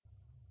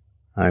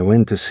I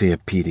went to see a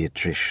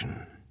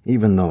pediatrician,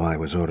 even though I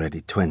was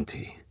already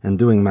 20 and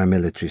doing my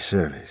military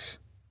service.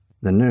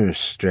 The nurse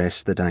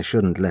stressed that I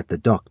shouldn't let the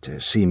doctor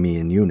see me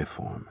in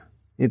uniform.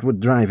 It would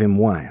drive him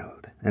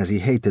wild, as he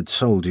hated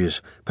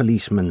soldiers,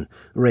 policemen,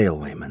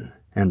 railwaymen,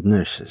 and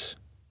nurses.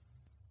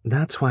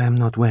 "That's why I'm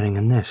not wearing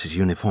a nurse's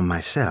uniform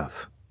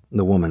myself,"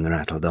 the woman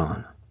rattled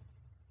on.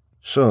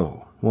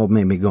 So, what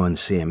made me go and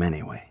see him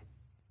anyway?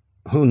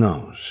 Who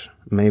knows?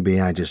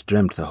 Maybe I just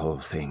dreamt the whole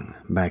thing,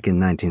 back in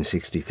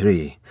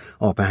 1963,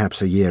 or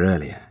perhaps a year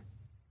earlier.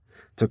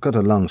 To cut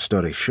a long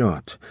story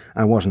short,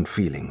 I wasn't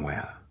feeling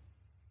well.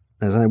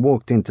 As I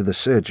walked into the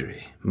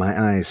surgery, my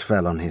eyes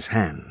fell on his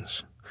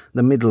hands.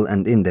 The middle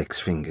and index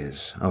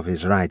fingers of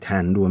his right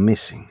hand were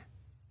missing.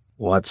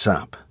 "What's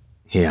up?"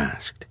 he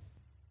asked.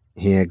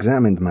 He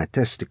examined my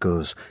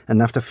testicles,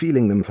 and after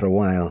feeling them for a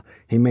while,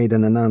 he made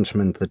an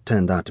announcement that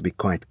turned out to be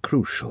quite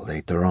crucial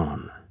later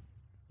on.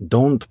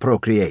 "Don't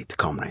procreate,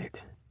 comrade.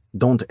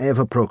 Don't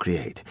ever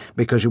procreate,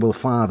 because you will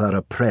father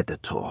a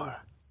predator."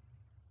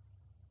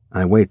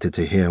 I waited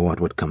to hear what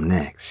would come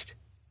next.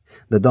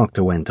 The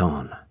doctor went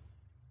on.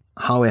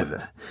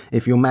 "However,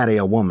 if you marry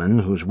a woman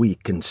who's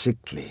weak and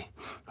sickly,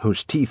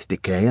 whose teeth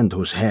decay and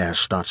whose hair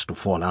starts to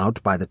fall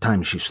out by the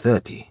time she's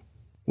 30,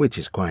 which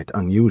is quite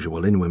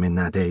unusual in women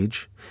that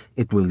age,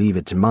 it will leave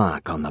its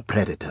mark on the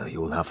predator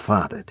you'll have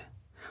fathered.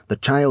 The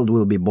child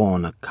will be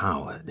born a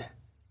coward.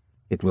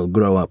 It will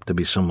grow up to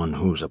be someone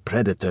who's a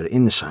predator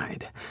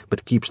inside,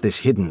 but keeps this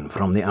hidden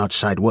from the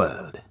outside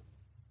world."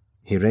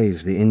 He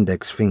raised the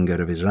index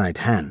finger of his right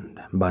hand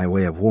by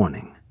way of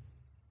warning.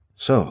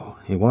 So,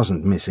 he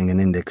wasn't missing an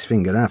index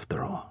finger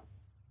after all.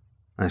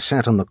 I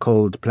sat on the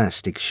cold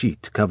plastic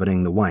sheet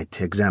covering the white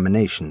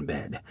examination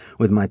bed,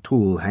 with my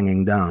tool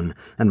hanging down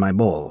and my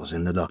balls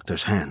in the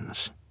doctor's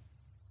hands.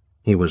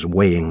 He was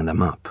weighing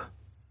them up.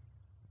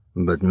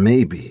 "But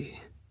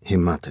maybe," he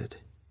muttered,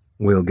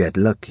 "we'll get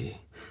lucky,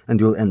 and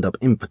you'll end up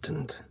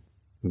impotent,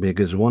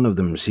 because one of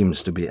them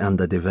seems to be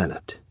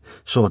underdeveloped,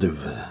 sort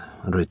of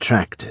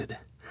retracted,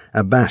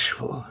 a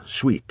bashful,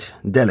 sweet,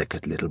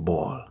 delicate little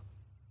ball."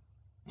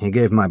 He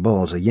gave my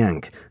balls a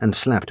yank and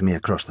slapped me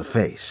across the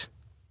face.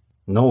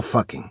 "No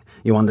fucking,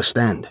 you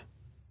understand?"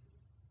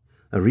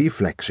 A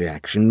reflex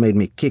reaction made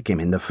me kick him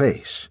in the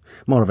face,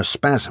 more of a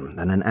spasm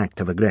than an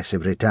act of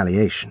aggressive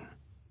retaliation.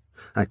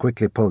 I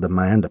quickly pulled up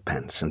my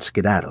underpants and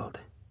skedaddled.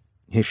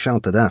 He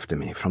shouted after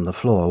me from the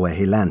floor where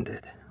he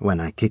landed when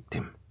I kicked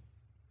him.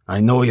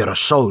 "I know you're a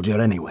soldier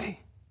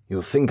anyway.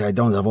 You think I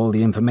don't have all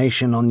the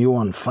information on you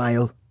on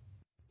file?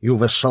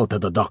 You've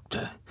assaulted a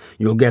doctor.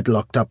 You'll get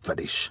locked up for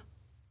this."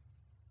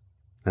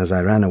 As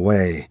I ran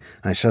away,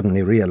 I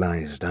suddenly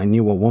realized I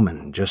knew a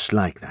woman just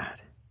like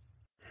that.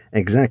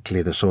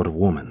 Exactly the sort of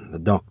woman the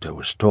doctor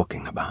was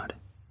talking about.